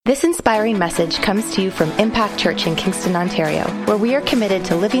This inspiring message comes to you from Impact Church in Kingston, Ontario, where we are committed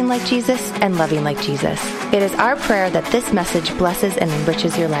to living like Jesus and loving like Jesus. It is our prayer that this message blesses and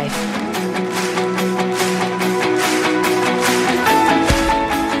enriches your life.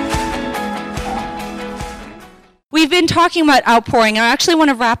 We've been talking about outpouring. I actually want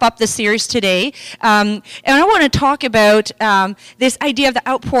to wrap up the series today. And I want to talk about this idea of the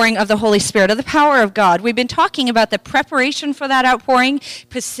outpouring of the Holy Spirit, of the power of God. We've been talking about the preparation for that outpouring,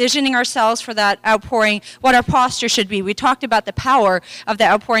 positioning ourselves for that outpouring, what our posture should be. We talked about the power of the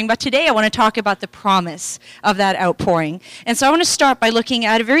outpouring, but today I want to talk about the promise of that outpouring. And so I want to start by looking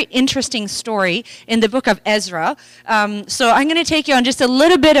at a very interesting story in the book of Ezra. So I'm going to take you on just a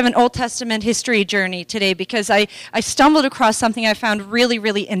little bit of an Old Testament history journey today because I stumbled across something I found really,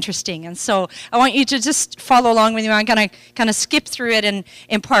 really interesting. And so I want you to just follow along with me. I'm going to kind of skip through it in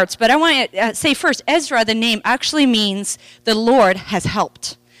parts. But I want to say first, Ezra, the name, actually means the Lord has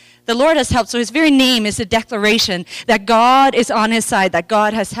helped. The Lord has helped. So his very name is a declaration that God is on his side, that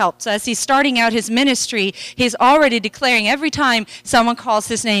God has helped. So as he's starting out his ministry, he's already declaring every time someone calls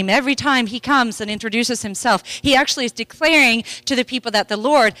his name, every time he comes and introduces himself, he actually is declaring to the people that the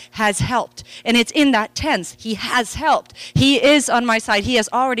Lord has helped. And it's in that tense, he has helped. He is on my side. He has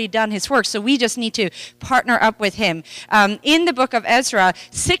already done his work. So we just need to partner up with him. In the book of Ezra,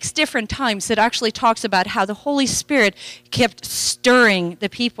 6 different times it actually talks about how the Holy Spirit kept stirring the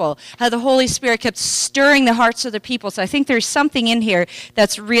people, how the Holy Spirit kept stirring the hearts of the people. So I think there's something in here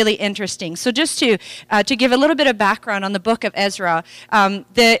that's really interesting. So just to give a little bit of background on the book of Ezra,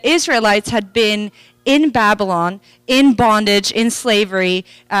 the Israelites had been in Babylon, in bondage, in slavery,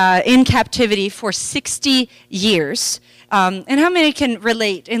 in captivity for 60 years. And how many can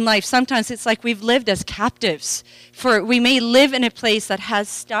relate in life? Sometimes it's like we've lived as captives. We may live in a place that has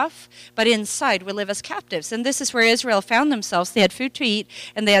stuff, but inside we live as captives. And this is where Israel found themselves. They had food to eat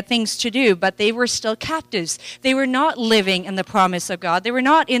and they had things to do, but they were still captives. They were not living in the promise of God. They were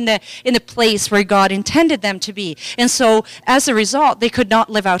not in the place where God intended them to be. And so as a result, they could not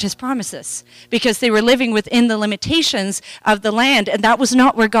live out his promises because they were living within the limitations of the land, and that was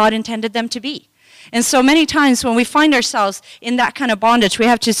not where God intended them to be. And so many times when we find ourselves in that kind of bondage, we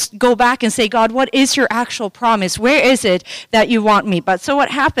have to go back and say, God, what is your actual promise? Where is it that you want me? But so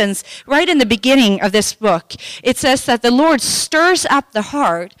what happens right in the beginning of this book, it says that the Lord stirs up the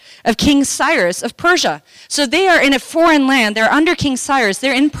heart of King Cyrus of Persia. So they are in a foreign land. They're under King Cyrus.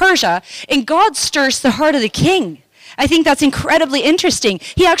 They're in Persia. And God stirs the heart of the king. I think that's incredibly interesting.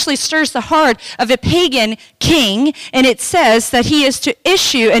 He actually stirs the heart of a pagan king, and it says that he is to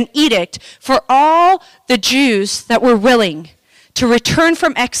issue an edict for all the Jews that were willing to return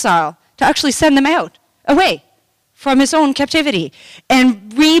from exile, to actually send them out, away from his own captivity,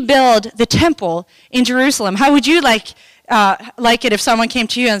 and rebuild the temple in Jerusalem. How would you like it if someone came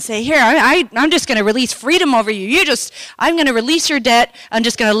to you and say, here, I'm just going to release freedom over you. I'm going to release your debt. I'm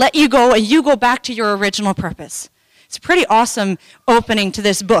just going to let you go, and you go back to your original purpose. It's a pretty awesome opening to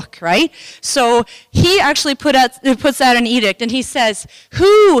this book, right? So he actually puts out an edict, and he says,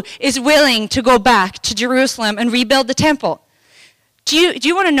 who is willing to go back to Jerusalem and rebuild the temple? Do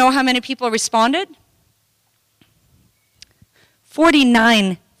you want to know how many people responded?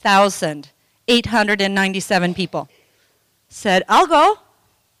 49,897 people said, I'll go.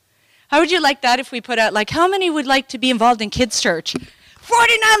 How would you like that if we put out, how many would like to be involved in kids' church?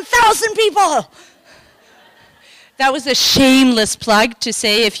 49,000 people! That was a shameless plug to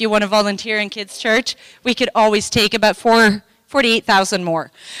say if you want to volunteer in kids' church, we could always take about 48,000 more.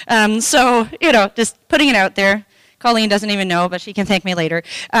 So, just putting it out there. Colleen doesn't even know, but she can thank me later.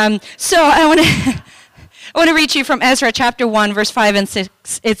 So I want to read you from Ezra chapter 1, verse 5 and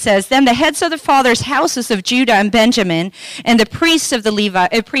 6. It says, Then the heads of the fathers' houses of Judah and Benjamin, and the priests of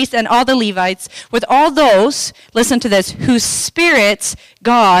the priests and all the Levites, with all those, listen to this, whose spirits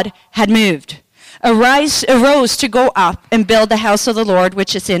God had moved, arose to go up and build the house of the Lord,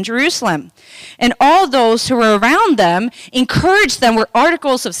 which is in Jerusalem. And all those who were around them encouraged them with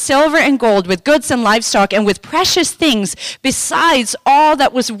articles of silver and gold, with goods and livestock, and with precious things, besides all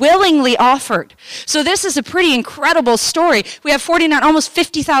that was willingly offered. So this is a pretty incredible story. We have almost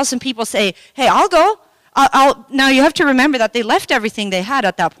 50,000 people say, hey, I'll go. Now you have to remember that they left everything they had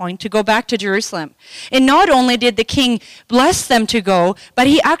at that point to go back to Jerusalem. And not only did the king bless them to go, but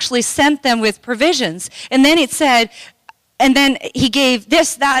he actually sent them with provisions. And then it said, and then he gave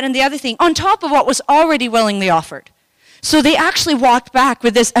this, that, and the other thing on top of what was already willingly offered. So they actually walked back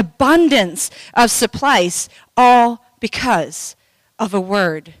with this abundance of supplies, all because of a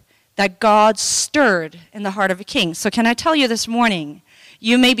word that God stirred in the heart of a king. So can I tell you this morning,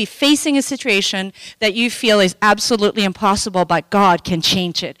 You may be facing a situation that you feel is absolutely impossible, but God can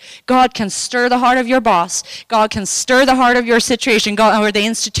change it. God can stir the heart of your boss. God can stir the heart of your situation, or the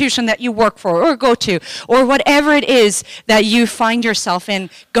institution that you work for or go to, or whatever it is that you find yourself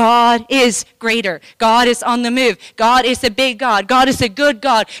in. God is greater. God is on the move. God is a big God. God is a good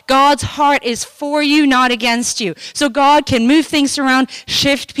God. God's heart is for you, not against you. So God can move things around,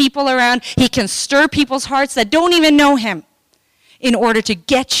 shift people around. He can stir people's hearts that don't even know him in order to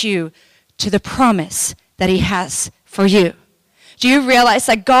get you to the promise that he has for you. Do you realize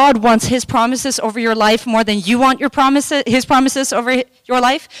that God wants his promises over your life more than you want his promises over your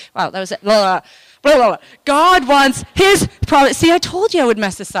life? Wow, that was it. Blah, blah, blah. God wants his promise. See, I told you I would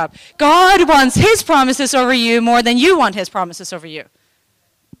mess this up. God wants his promises over you more than you want his promises over you.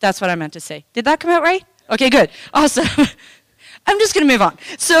 That's what I meant to say. Did that come out right? Okay, good. Awesome. I'm just going to move on.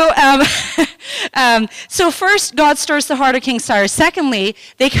 So first, God stirs the heart of King Cyrus. Secondly,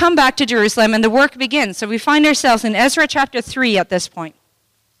 they come back to Jerusalem and the work begins. So we find ourselves in Ezra chapter 3 at this point.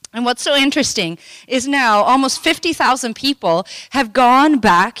 And what's so interesting is now almost 50,000 people have gone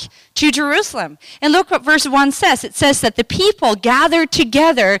back to Jerusalem. And look what verse 1 says. It says that the people gathered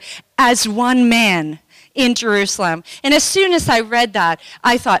together as one man in Jerusalem. And as soon as I read that,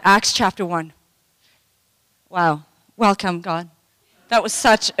 I thought, Acts chapter 1. Wow. Welcome, God. That was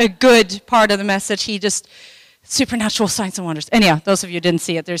such a good part of the message. He just, supernatural signs and wonders. Anyhow, those of you who didn't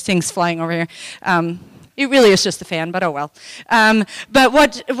see it, there's things flying over here. It really is just a fan, but oh well. But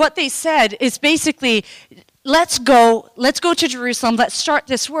what they said is basically, let's go to Jerusalem, let's start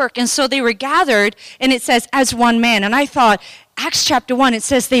this work. And so they were gathered, and it says, as one man. And I thought, Acts chapter 1, it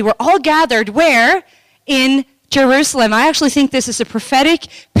says they were all gathered where? In Jerusalem. I actually think this is a prophetic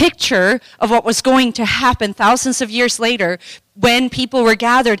picture of what was going to happen thousands of years later when people were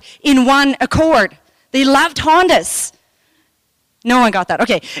gathered in one accord. They loved Hondas. No one got that.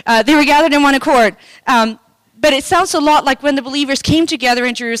 Okay. They were gathered in one accord. But it sounds a lot like when the believers came together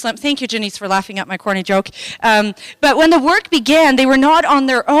in Jerusalem. Thank you, Janice, for laughing at my corny joke. But when the work began, they were not on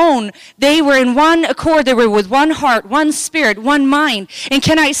their own. They were in one accord. They were with one heart, one spirit, one mind. And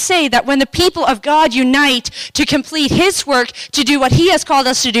can I say that when the people of God unite to complete his work, to do what he has called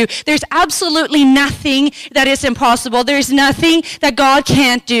us to do, there's absolutely nothing that is impossible. There's nothing that God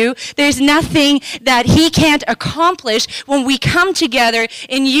can't do. There's nothing that he can't accomplish when we come together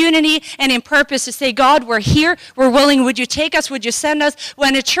in unity and in purpose to say, God, we're here. We're willing. Would you take us? Would you send us?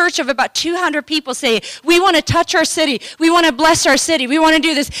 When a church of about 200 people say, we want to touch our city. We want to bless our city. We want to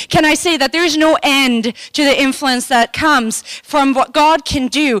do this. Can I say that there's no end to the influence that comes from what God can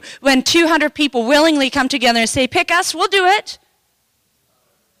do when 200 people willingly come together and say, pick us, we'll do it.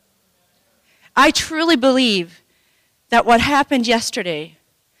 I truly believe that what happened yesterday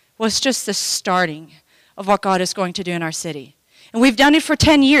was just the starting of what God is going to do in our city. And we've done it for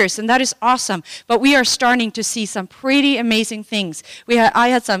 10 years, and that is awesome. But we are starting to see some pretty amazing things. I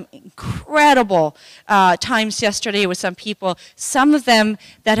had some incredible times yesterday with some people, some of them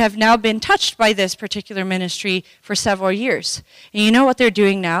that have now been touched by this particular ministry for several years. And you know what they're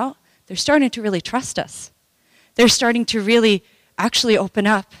doing now? They're starting to really trust us. They're starting to really actually open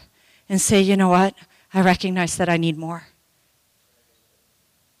up and say, you know what? I recognize that I need more.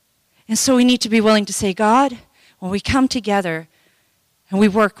 And so we need to be willing to say, God, when we come together, and we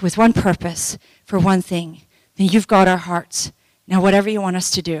work with one purpose for one thing, then you've got our hearts. Now, whatever you want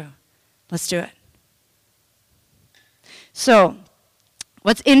us to do, let's do it. So,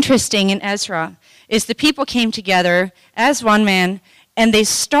 what's interesting in Ezra is the people came together as one man, and they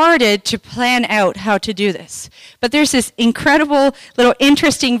started to plan out how to do this. But there's this incredible little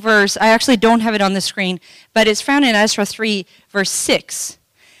interesting verse. I actually don't have it on the screen, but it's found in Ezra 3, verse 6.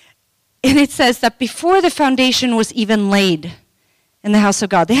 And it says that before the foundation was even laid, in the house of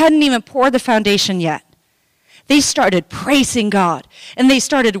God. They hadn't even poured the foundation yet. They started praising God, and they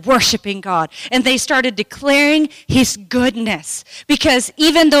started worshiping God, and they started declaring his goodness. Because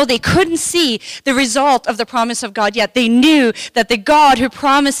even though they couldn't see the result of the promise of God yet, they knew that the God who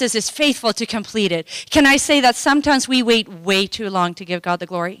promises is faithful to complete it. Can I say that sometimes we wait way too long to give God the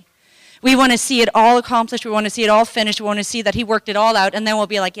glory? We want to see it all accomplished. We want to see it all finished. We want to see that he worked it all out, and then we'll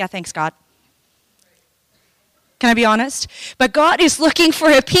be like, yeah, thanks, God. Can I be honest? But God is looking for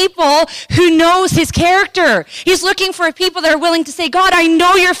a people who knows his character. He's looking for a people that are willing to say, God, I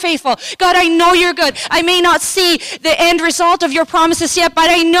know you're faithful. God, I know you're good. I may not see the end result of your promises yet, but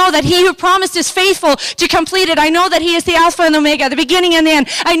I know that he who promised is faithful to complete it. I know that he is the Alpha and Omega, the beginning and the end.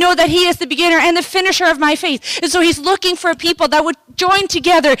 I know that he is the beginner and the finisher of my faith. And so he's looking for a people that would join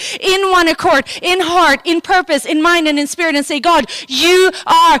together in one accord, in heart, in purpose, in mind, and in spirit, and say, God, you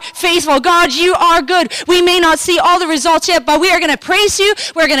are faithful. God, you are good. We may not see see all the results yet, but we are going to praise you.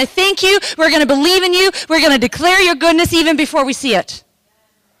 We're going to thank you. We're going to believe in you. We're going to declare your goodness even before we see it.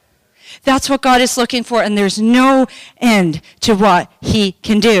 That's what God is looking for, and there's no end to what he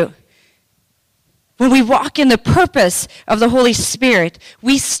can do. When we walk in the purpose of the Holy Spirit,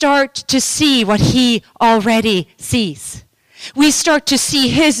 we start to see what he already sees. We start to see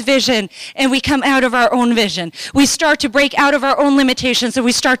his vision, and we come out of our own vision. We start to break out of our own limitations, and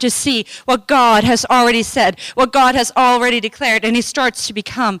we start to see what God has already said, what God has already declared, and he starts to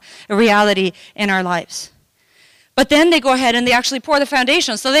become a reality in our lives. But then they go ahead and they actually pour the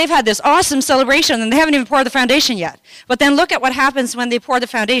foundation. So they've had this awesome celebration, and they haven't even poured the foundation yet. But then look at what happens when they pour the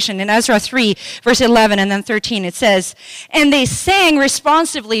foundation. In Ezra 3, verse 11 and then 13, it says, "And they sang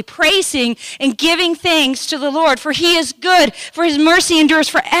responsively, praising and giving thanks to the Lord, for he is good, for his mercy endures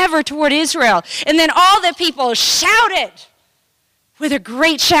forever toward Israel. And then all the people shouted with a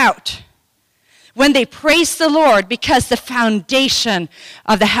great shout when they praised the Lord, because the foundation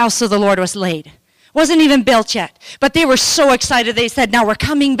of the house of the Lord was laid." Wasn't even built yet. But they were so excited. They said, now we're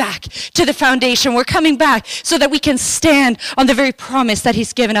coming back to the foundation. We're coming back so that we can stand on the very promise that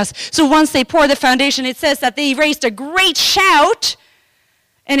he's given us. So once they pour the foundation, it says that they raised a great shout.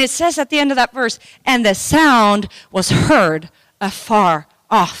 And it says at the end of that verse, and the sound was heard afar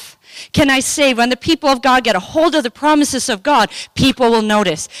off. Can I say, when the people of God get a hold of the promises of God, people will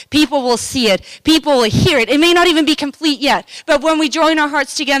notice. People will see it. People will hear it. It may not even be complete yet. But when we join our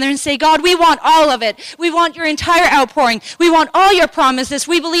hearts together and say, God, we want all of it. We want your entire outpouring. We want all your promises.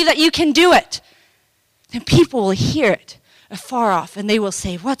 We believe that you can do it. Then people will hear it afar off, and they will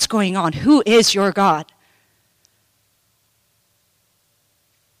say, what's going on? Who is your God?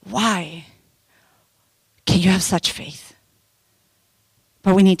 Why can you have such faith?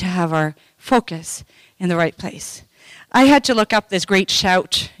 But we need to have our focus in the right place. I had to look up this great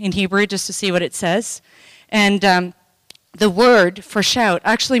shout in Hebrew just to see what it says. And the word for shout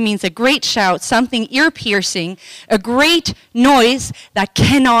actually means a great shout, something ear-piercing, a great noise that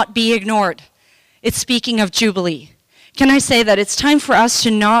cannot be ignored. It's speaking of Jubilee. Can I say that it's time for us to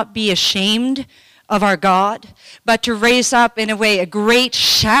not be ashamed of our God, but to raise up in a way a great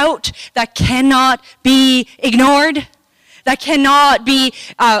shout that cannot be ignored? That cannot be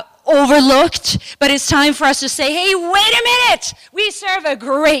overlooked, but it's time for us to say, hey, wait a minute, we serve a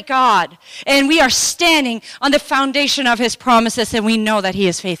great God, and we are standing on the foundation of his promises, and we know that he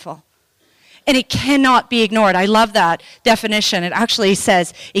is faithful. And it cannot be ignored. I love that definition. It actually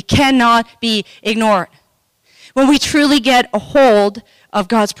says it cannot be ignored. When we truly get a hold of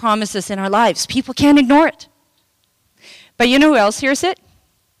God's promises in our lives, people can't ignore it. But you know who else hears it?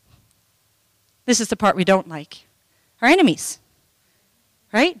 This is the part we don't like. Our enemies,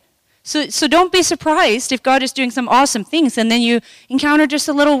 right? So don't be surprised if God is doing some awesome things and then you encounter just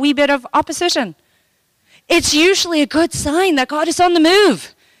a little wee bit of opposition. It's usually a good sign that God is on the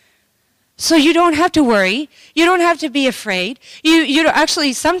move. So you don't have to worry. You don't have to be afraid. You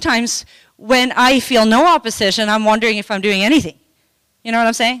actually, sometimes when I feel no opposition, I'm wondering if I'm doing anything. You know what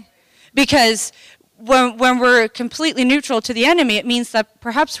I'm saying? Because when we're completely neutral to the enemy, it means that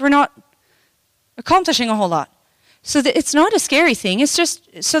perhaps we're not accomplishing a whole lot. So that it's not a scary thing. It's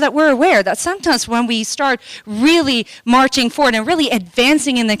just so that we're aware that sometimes when we start really marching forward and really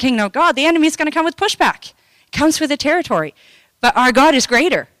advancing in the kingdom of God, the enemy is going to come with pushback. It comes with the territory. But our God is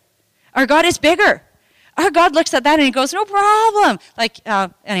greater. Our God is bigger. Our God looks at that and he goes, no problem.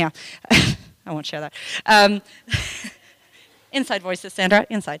 Anyhow, I won't share that. Inside voices, Sandra,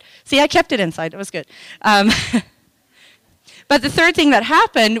 inside. See, I kept it inside. It was good. But the third thing that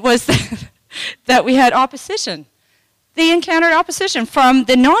happened was that we had opposition. They encountered opposition from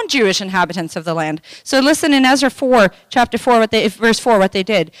the non-Jewish inhabitants of the land. So listen in Ezra 4, chapter 4, verse 4, what they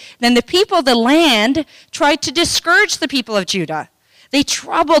did. Then the people of the land tried to discourage the people of Judah. They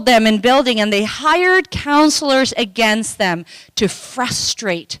troubled them in building, and they hired counselors against them to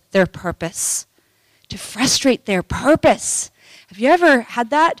frustrate their purpose. To frustrate their purpose. Have you ever had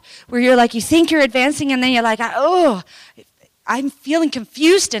that? Where you're like, you think you're advancing, and then you're like, I'm feeling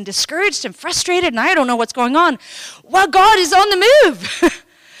confused and discouraged and frustrated, and I don't know what's going on. Well, God is on the move.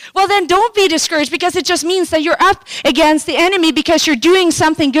 Well, then don't be discouraged, because it just means that you're up against the enemy because you're doing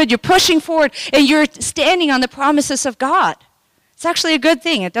something good. You're pushing forward, and you're standing on the promises of God. It's actually a good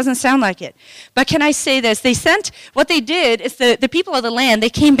thing. It doesn't sound like it. But can I say this? What they did is the people of the land,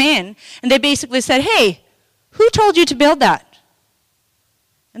 they came in, and they basically said, hey, who told you to build that?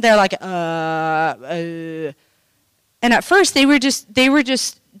 And they're like, And at first, they were just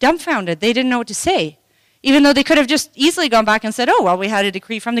dumbfounded. They didn't know what to say, even though they could have just easily gone back and said, oh, well, we had a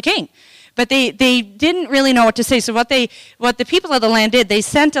decree from the king. But they didn't really know what to say. So what the people of the land did, they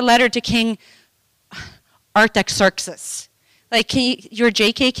sent a letter to King Artaxerxes. Like, you're a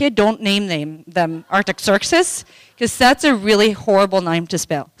JK kid, don't name them Artaxerxes, because that's a really horrible name to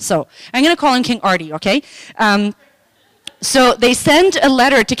spell. So I'm going to call him King Artie, okay? So they send a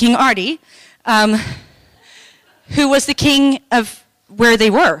letter to King Artie, who was the king of where they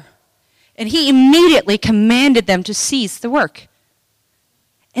were. And he immediately commanded them to cease the work.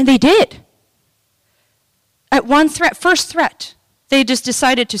 And they did. At one first threat, they just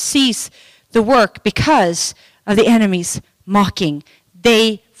decided to cease the work because of the enemy's mocking.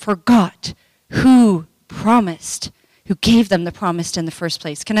 They forgot who promised, who gave them the promise in the first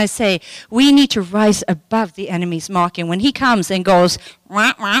place. Can I say, we need to rise above the enemy's mocking. When he comes and goes,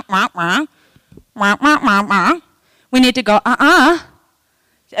 wah, wah, wah, wah, wah, wah, wah, wah, we need to go,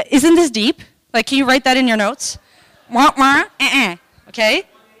 Isn't this deep? Like, can you write that in your notes? Wah, wah, okay?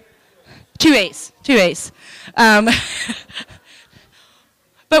 2 A's.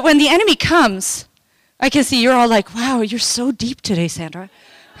 But when the enemy comes, I can see you're all like, wow, you're so deep today, Sandra.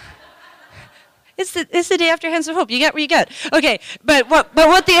 It's the day after Hands of Hope. You get what you get. Okay, but what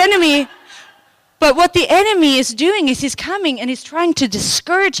the enemy is doing is he's coming and he's trying to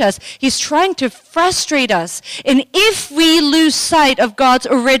discourage us. He's trying to frustrate us. And if we lose sight of God's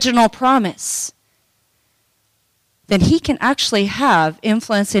original promise, then he can actually have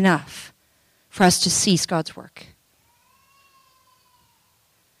influence enough for us to cease God's work.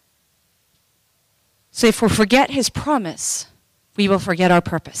 So if we forget his promise, we will forget our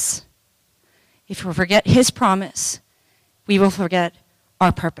purpose. If we forget his promise, we will forget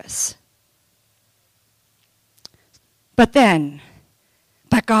our purpose. But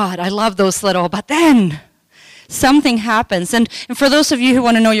God, I love those little, but then something happens. And for those of you who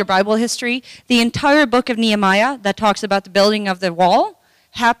want to know your Bible history, the entire book of Nehemiah that talks about the building of the wall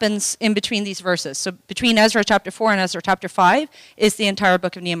happens in between these verses. So between Ezra chapter 4 and Ezra chapter 5 is the entire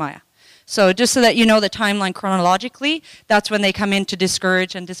book of Nehemiah. So just so that you know the timeline chronologically, that's when they come in to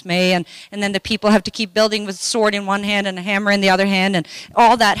discourage and dismay, and then the people have to keep building with a sword in one hand and a hammer in the other hand, and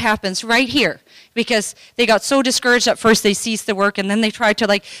all that happens right here. Because they got so discouraged at first they ceased the work, and then they tried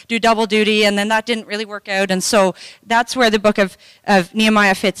to do double duty, and then that didn't really work out, and so that's where the book of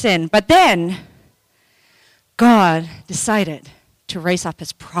Nehemiah fits in. But then God decided to raise up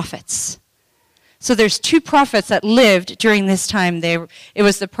his prophets. So there's 2 prophets that lived during this time. It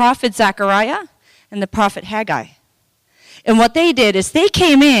was the prophet Zechariah and the prophet Haggai. And what they did is they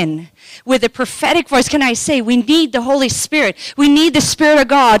came in with a prophetic voice. Can I say, we need the Holy Spirit. We need the Spirit of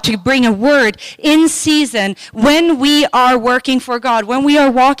God to bring a word in season when we are working for God, when we are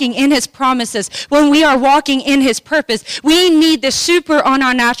walking in his promises, when we are walking in his purpose. We need the super on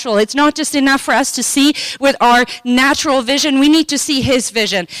our natural. It's not just enough for us to see with our natural vision. We need to see his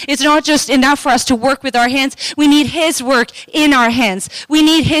vision. It's not just enough for us to work with our hands. We need his work in our hands. We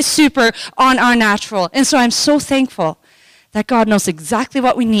need his super on our natural. And so I'm so thankful that God knows exactly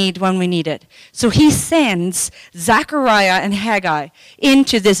what we need when we need it. So he sends Zechariah and Haggai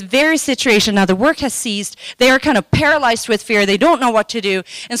into this very situation. Now the work has ceased. They are kind of paralyzed with fear. They don't know what to do.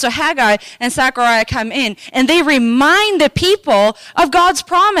 And so Haggai and Zechariah come in and they remind the people of God's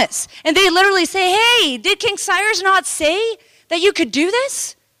promise. And they literally say, hey, did King Cyrus not say that you could do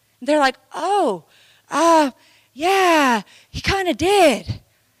this? And they're like, yeah, he kind of did.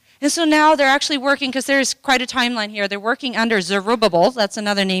 And so now they're actually working, because there's quite a timeline here. They're working under Zerubbabel. That's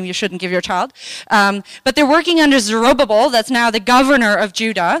another name you shouldn't give your child. But they're working under Zerubbabel. That's now the governor of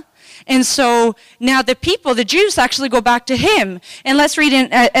Judah. And so now the people, the Jews, actually go back to him. And let's read in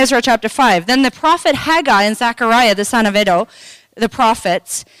Ezra chapter 5. Then the prophet Haggai and Zechariah, the son of Iddo, the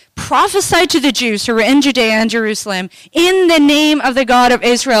prophets, prophesied to the Jews who were in Judea and Jerusalem in the name of the God of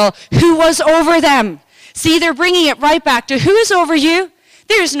Israel, who was over them. See, they're bringing it right back to who is over you?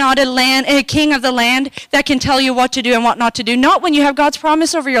 There's not a king of the land that can tell you what to do and what not to do. Not when you have God's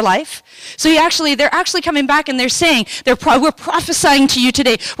promise over your life. So they're actually coming back and they're saying, we're prophesying to you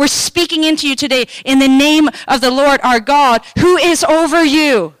today. We're speaking into you today in the name of the Lord our God, who is over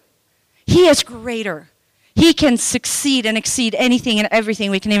you. He is greater. He can succeed and exceed anything and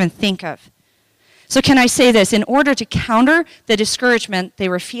everything we can even think of. So can I say this? In order to counter the discouragement they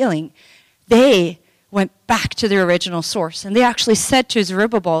were feeling, they went back to their original source. And they actually said to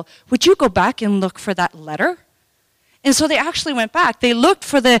Zerubbabel, would you go back and look for that letter? And so they actually went back. They looked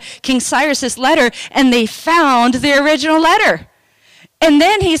for the King Cyrus's letter, and they found the original letter. And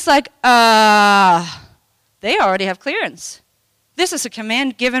then he's like, they already have clearance. This is a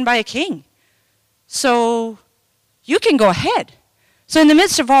command given by a king. So you can go ahead. So in the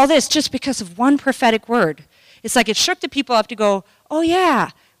midst of all this, just because of one prophetic word, it's like it shook the people up to go, oh yeah,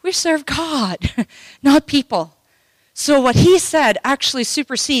 we serve God, not people. So what he said actually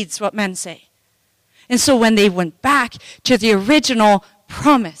supersedes what men say. And so when they went back to the original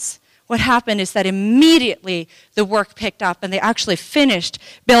promise, what happened is that immediately the work picked up and they actually finished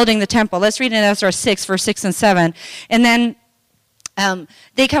building the temple. Let's read in Ezra 6, verse 6 and 7. And then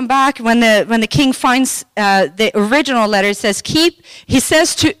they come back when the king finds the original letter. It says,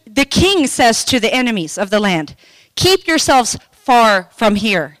 the king says to the enemies of the land, keep yourselves far from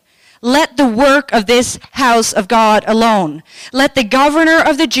here. Let the work of this house of God alone. Let the governor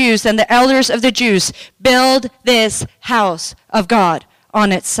of the Jews and the elders of the Jews build this house of God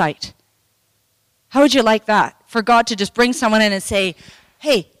on its site. How would you like that? For God to just bring someone in and say,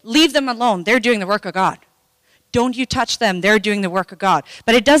 hey, leave them alone. They're doing the work of God. Don't you touch them. They're doing the work of God.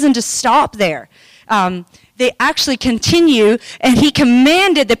 But it doesn't just stop there. They actually continue, and he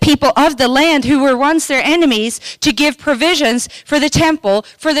commanded the people of the land who were once their enemies to give provisions for the temple,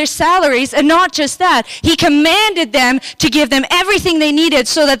 for their salaries, and not just that. He commanded them to give them everything they needed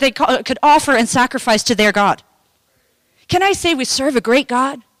so that they could offer and sacrifice to their God. Can I say we serve a great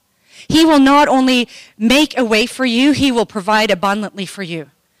God? He will not only make a way for you, he will provide abundantly for you.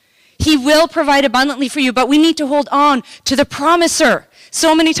 He will provide abundantly for you, but we need to hold on to the promiser.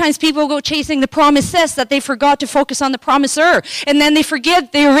 So many times people go chasing the promises that they forgot to focus on the promiser. And then they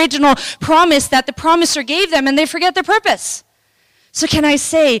forget the original promise that the promiser gave them, and they forget their purpose. So can I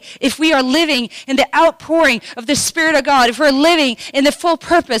say, if we are living in the outpouring of the Spirit of God, if we're living in the full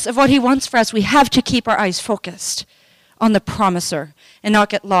purpose of what he wants for us, we have to keep our eyes focused on the promiser and not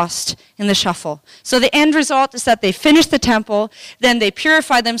get lost in the shuffle. So the end result is that they finish the temple, then they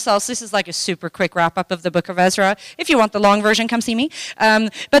purify themselves. This is like a super quick wrap-up of the book of Ezra. If you want the long version, come see me.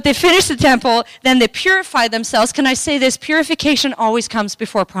 But they finish the temple, then they purify themselves. Can I say this? Purification always comes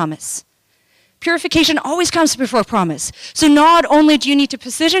before promise. Purification always comes before promise. So not only do you need to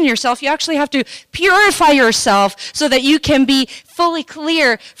position yourself, you actually have to purify yourself so that you can be fully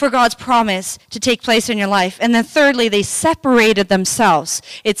clear for God's promise to take place in your life. And then thirdly, they separated themselves.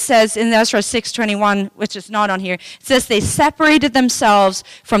 It says in Ezra 6:21, which is not on here, it says they separated themselves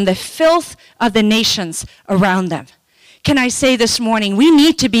from the filth of the nations around them. Can I say this morning, we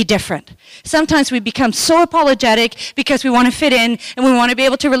need to be different. Sometimes we become so apologetic because we want to fit in and we want to be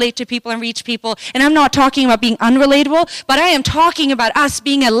able to relate to people and reach people. And I'm not talking about being unrelatable, but I am talking about us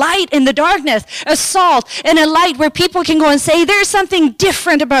being a light in the darkness, a salt and a light where people can go and say, there's something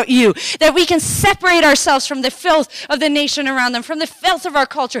different about you, that we can separate ourselves from the filth of the nation around them, from the filth of our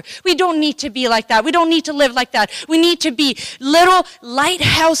culture. We don't need to be like that. We don't need to live like that. We need to be little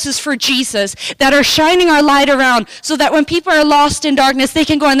lighthouses for Jesus that are shining our light around so that when people are lost in darkness, they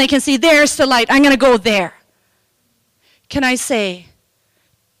can go and they can see, there's the light. I'm going to go there. Can I say,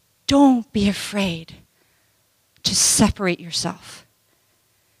 don't be afraid to separate yourself.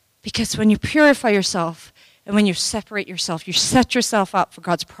 Because when you purify yourself and when you separate yourself, you set yourself up for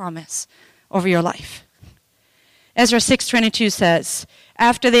God's promise over your life. Ezra 6:22 says,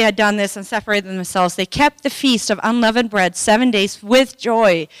 after they had done this and separated themselves, they kept the feast of unleavened bread 7 days with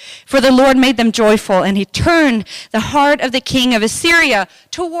joy. For the Lord made them joyful, and he turned the heart of the king of Assyria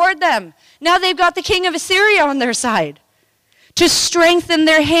toward them. Now they've got the king of Assyria on their side, to strengthen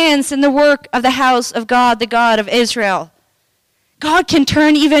their hands in the work of the house of God, the God of Israel. God can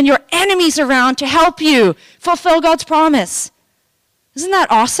turn even your enemies around to help you fulfill God's promise. Isn't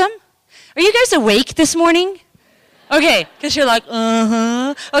that awesome? Are you guys awake this morning? Okay, because you're like,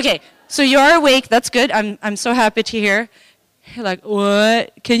 Okay, so you are awake. That's good. I'm so happy to hear. You're like,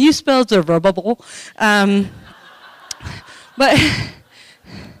 what? Can you spell observable? But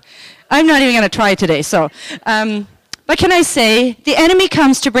I'm not even going to try today. So, but can I say, the enemy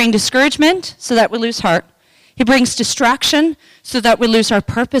comes to bring discouragement so that we lose heart. He brings distraction so that we lose our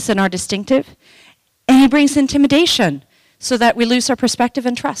purpose and our distinctive. And he brings intimidation so that we lose our perspective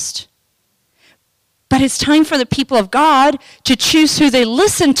and trust. But it's time for the people of God to choose who they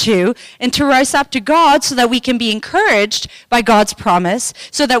listen to and to rise up to God so that we can be encouraged by God's promise,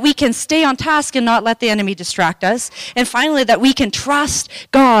 so that we can stay on task and not let the enemy distract us. And finally, that we can trust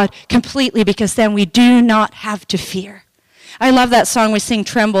God completely, because then we do not have to fear. I love that song we sing,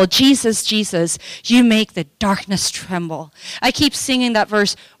 Tremble. Jesus, Jesus, you make the darkness tremble. I keep singing that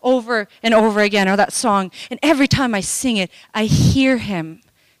verse over and over again, or that song. And every time I sing it, I hear him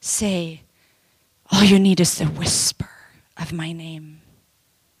say, all you need is the whisper of my name.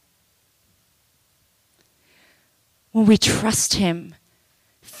 When we trust him,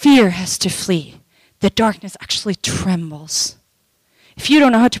 fear has to flee. The darkness actually trembles. If you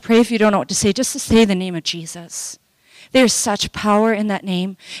don't know how to pray, if you don't know what to say, just to say the name of Jesus. There's such power in that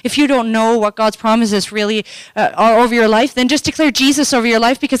name. If you don't know what God's promises really are over your life, then just declare Jesus over your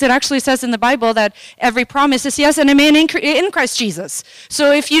life, because it actually says in the Bible that every promise is yes and amen in Christ Jesus.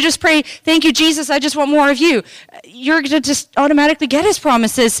 So if you just pray, thank you, Jesus, I just want more of you, you're going to just automatically get his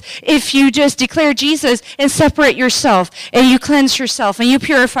promises if you just declare Jesus and separate yourself and you cleanse yourself and you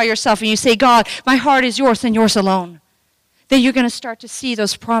purify yourself and you say, God, my heart is yours and yours alone. Then you're going to start to see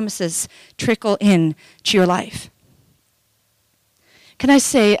those promises trickle in to your life. Can I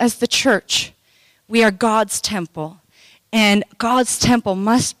say, as the church, we are God's temple, and God's temple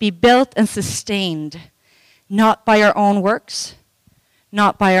must be built and sustained, not by our own works,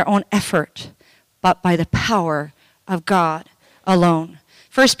 not by our own effort, but by the power of God alone.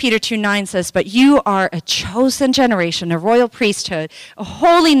 1 Peter 2:9 says, but you are a chosen generation, a royal priesthood, a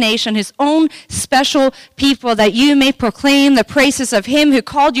holy nation, his own special people, that you may proclaim the praises of him who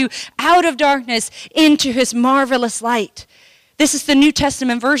called you out of darkness into his marvelous light. This is the New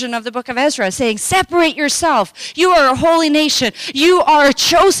Testament version of the book of Ezra, saying, separate yourself. You are a holy nation. You are a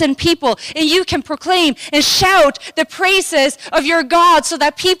chosen people, and you can proclaim and shout the praises of your God so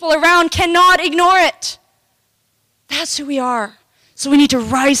that people around cannot ignore it. That's who we are. So we need to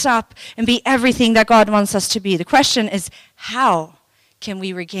rise up and be everything that God wants us to be. The question is, how can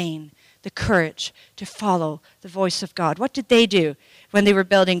we regain the courage to follow the voice of God? What did they do when they were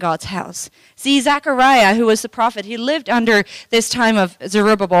building God's house? See, Zechariah, who was the prophet, he lived under this time of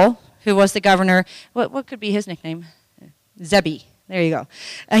Zerubbabel, who was the governor. What could be his nickname? Zebi. There you go.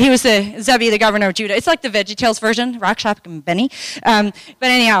 He was Zebi, the governor of Judah. It's like the VeggieTales version, Rakshak and Benny. But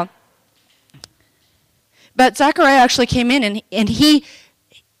anyhow, but Zechariah actually came in and he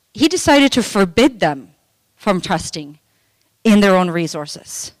decided to forbid them from trusting in their own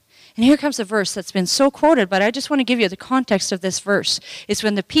resources. And here comes a verse that's been so quoted, but I just want to give you the context of this verse. It's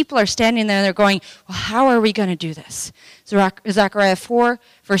when the people are standing there and they're going, well, how are we going to do this? Zechariah 4,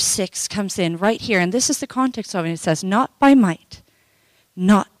 verse 6 comes in right here, and this is the context of it. It says, not by might,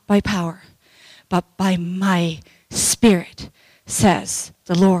 not by power, but by my Spirit, says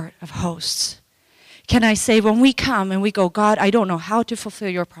the Lord of hosts. Can I say, when we come and we go, God, I don't know how to fulfill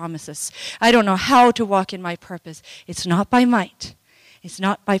your promises. I don't know how to walk in my purpose. It's not by might. It's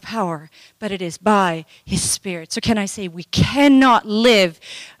not by power, but it is by his Spirit. So can I say, we cannot live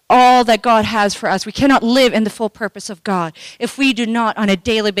all that God has for us. We cannot live in the full purpose of God if we do not on a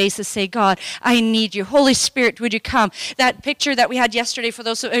daily basis say, God, I need you. Holy Spirit, would you come? That picture that we had yesterday for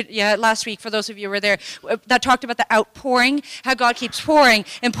those, last week, for those of you who were there, that talked about the outpouring, how God keeps pouring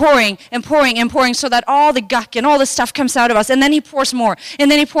and pouring and pouring and pouring so that all the guck and all the stuff comes out of us. And then he pours more,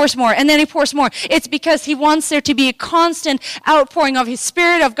 and then he pours more, and then he pours more. It's because he wants there to be a constant outpouring of his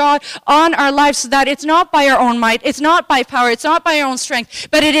Spirit of God on our lives, so that it's not by our own might, it's not by power, it's not by our own strength,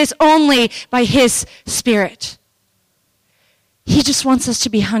 but it is only by his Spirit. He just wants us to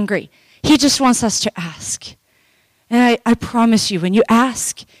be hungry. He just wants us to ask. And I promise you, when you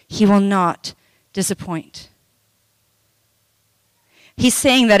ask, he will not disappoint. He's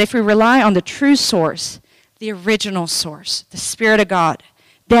saying that if we rely on the true source, the original source, the Spirit of God,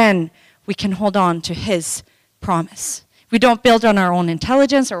 then we can hold on to his promise. We don't build on our own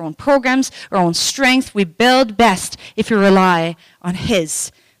intelligence, our own programs, our own strength. We build best if we rely on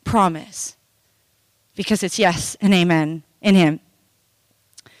his promise, because it's yes and amen in him.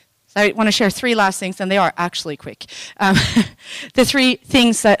 So I want to share three last things, and they are actually quick. The three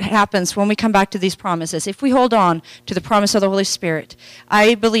things that happens when we come back to these promises. If we hold on to the promise of the Holy Spirit,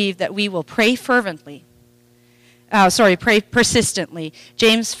 I believe that we will pray fervently. Pray persistently.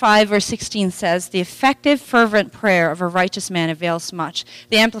 James 5, verse 16 says, the effective, fervent prayer of a righteous man avails much.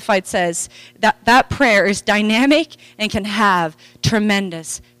 The Amplified says that prayer is dynamic and can have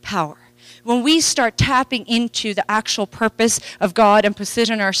tremendous power. When we start tapping into the actual purpose of God and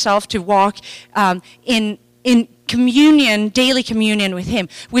position ourselves to walk in communion, daily communion with him,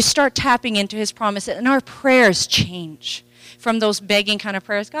 we start tapping into his promise, and our prayers change. From those begging kind of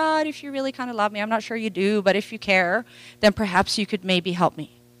prayers, God, if you really kind of love me, I'm not sure you do, but if you care, then perhaps you could maybe help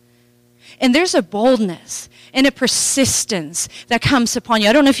me. And there's a boldness and a persistence that comes upon you.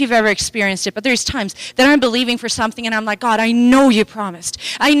 I don't know if you've ever experienced it, but there's times that I'm believing for something and I'm like, God, I know you promised.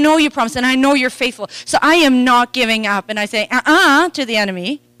 I know you promised, and I know you're faithful. So I am not giving up. And I say, to the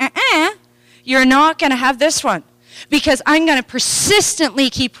enemy, you're not going to have this one. Because I'm going to persistently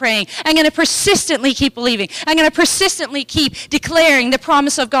keep praying. I'm going to persistently keep believing. I'm going to persistently keep declaring the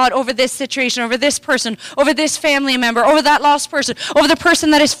promise of God over this situation, over this person, over this family member, over that lost person, over the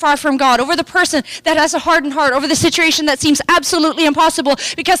person that is far from God, over the person that has a hardened heart, over the situation that seems absolutely impossible.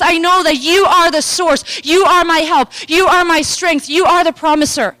 Because I know that you are the source. You are my help. You are my strength. You are the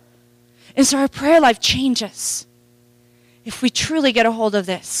promiser. And so our prayer life changes. if we truly get a hold of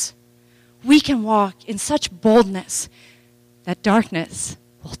this, we can walk in such boldness that darkness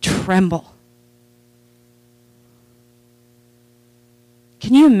will tremble.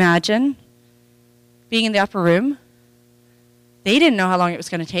 Can you imagine being in the upper room? They didn't know how long it was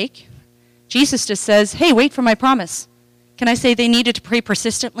going to take. Jesus just says, hey, wait for my promise. Can I say they needed to pray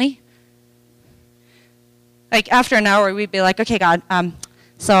persistently? Like after an hour, we'd be like, okay, God,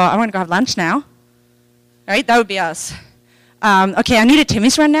 so I want to go have lunch now. Right? That would be us. Okay, I need a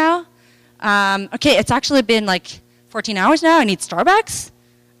Timmy's run now. Okay, it's actually been like 14 hours now. I need Starbucks.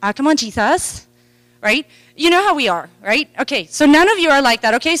 Come on, Jesus. Right? You know how we are, right? Okay, so none of you are like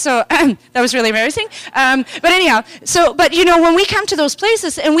that, okay? So that was really embarrassing. But anyhow, but you know, when we come to those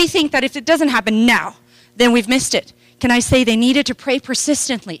places and we think that if it doesn't happen now, then we've missed it. Can I say they needed to pray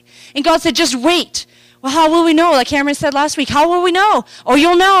persistently? And God said, just wait. Well, how will we know? Like Cameron said last week, how will we know? Oh,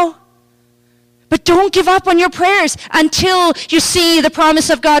 you'll know. But don't give up on your prayers until you see the promise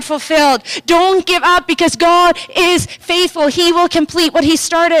of God fulfilled. Don't give up because God is faithful. He will complete what he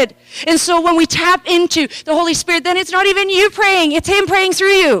started. And so when we tap into the Holy Spirit, then it's not even you praying. It's him praying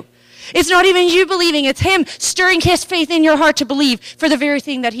through you. It's not even you believing. It's him stirring his faith in your heart to believe for the very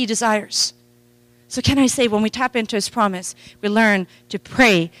thing that he desires. So can I say when we tap into his promise, we learn to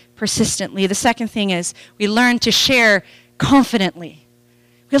pray persistently. The second thing is we learn to share confidently.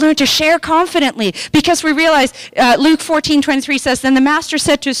 We learn to share confidently because we realize Luke 14:23 says, then the master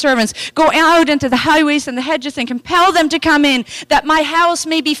said to his servants, go out into the highways and the hedges and compel them to come in that my house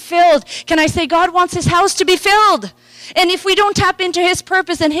may be filled. Can I say God wants his house to be filled? And if we don't tap into his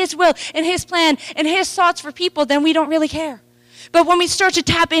purpose and his will and his plan and his thoughts for people, then we don't really care. But when we start to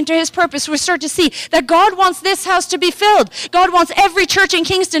tap into his purpose, we start to see that God wants this house to be filled. God wants every church in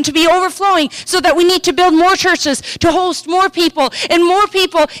Kingston to be overflowing so that we need to build more churches to host more people. And more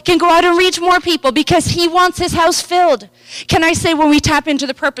people can go out and reach more people because he wants his house filled. Can I say when we tap into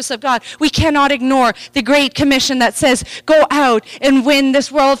the purpose of God, we cannot ignore the Great Commission that says, go out and win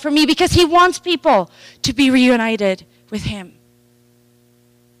this world for me because he wants people to be reunited with him.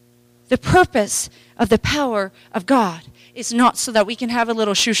 The purpose of the power of God is not so that we can have a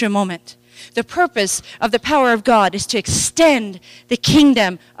little shoo-shoo moment. The purpose of the power of God is to extend the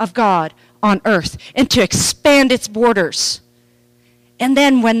kingdom of God on earth and to expand its borders. And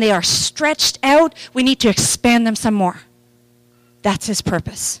then when they are stretched out, we need to expand them some more. That's his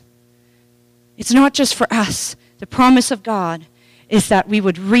purpose. It's not just for us. The promise of God is that we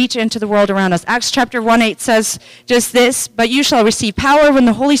would reach into the world around us. Acts chapter 1:8 says just this, but you shall receive power when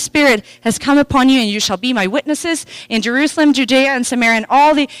the Holy Spirit has come upon you, and you shall be my witnesses in Jerusalem, Judea, and Samaria, and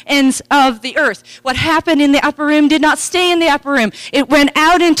all the ends of the earth. What happened in the upper room did not stay in the upper room. It went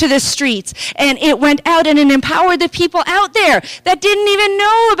out into the streets, and it went out and it empowered the people out there that didn't even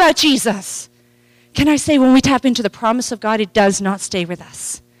know about Jesus. Can I say when we tap into the promise of God, it does not stay with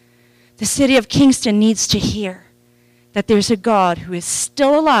us. The city of Kingston needs to hear that there's a God who is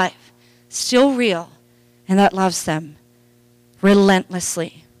still alive, still real, and that loves them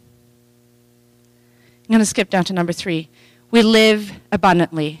relentlessly. I'm going to skip down to number 3. We live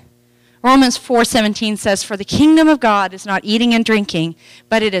abundantly. Romans 4:17 says, for the kingdom of God is not eating and drinking,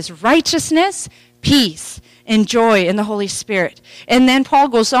 but it is righteousness, peace, and joy in the Holy Spirit. And then Paul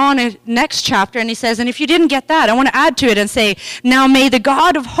goes on in next chapter and he says, and if you didn't get that, I want to add to it and say, now may the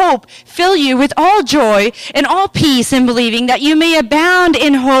God of hope fill you with all joy and all peace in believing, that you may abound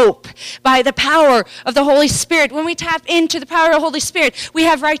in hope by the power of the Holy Spirit. When we tap into the power of the Holy Spirit, we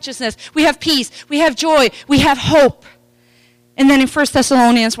have righteousness, we have peace, we have joy, we have hope. And then in 1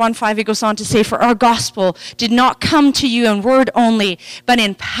 Thessalonians 1:5, he goes on to say, for our gospel did not come to you in word only, but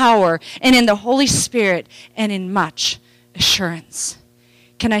in power and in the Holy Spirit and in much assurance.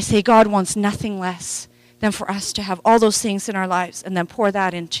 Can I say God wants nothing less than for us to have all those things in our lives and then pour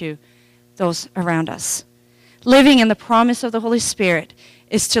that into those around us. Living in the promise of the Holy Spirit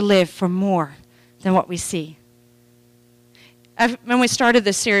is to live for more than what we see. When we started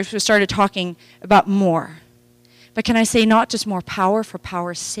this series, we started talking about more. But can I say not just more power for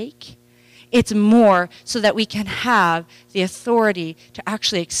power's sake? It's more so that we can have the authority to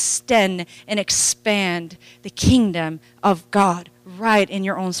actually extend and expand the kingdom of God right in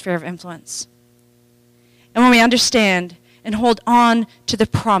your own sphere of influence. And when we understand and hold on to the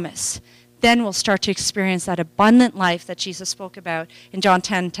promise, then we'll start to experience that abundant life that Jesus spoke about in John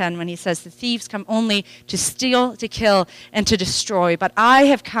 10:10 when he says, the thieves come only to steal, to kill, and to destroy. But I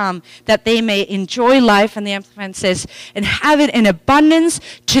have come that they may enjoy life, and the Amplified says, and have it in abundance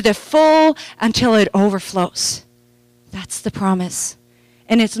to the full until it overflows. That's the promise.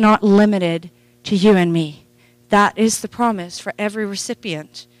 And it's not limited to you and me. That is the promise for every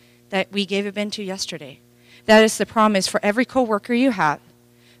recipient that we gave a bin to yesterday. That is the promise for every coworker you have,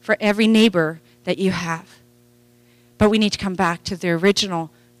 for every neighbor that you have. But we need to come back to the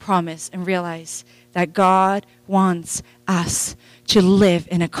original promise and realize that God wants us to live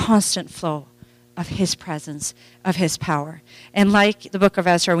in a constant flow of his presence, of his power. And like the book of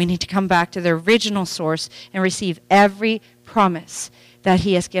Ezra, we need to come back to the original source and receive every promise that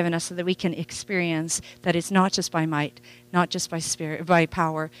he has given us so that we can experience that it's not just by might, not just by spirit, by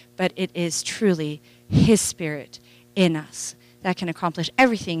power, but it is truly his Spirit in us that can accomplish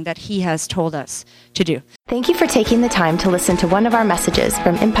everything that he has told us to do. Thank you for taking the time to listen to one of our messages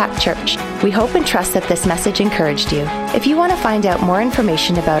from Impact Church. We hope and trust that this message encouraged you. If you want to find out more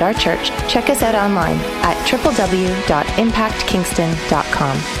information about our church, check us out online at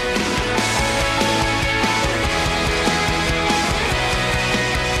www.impactkingston.com.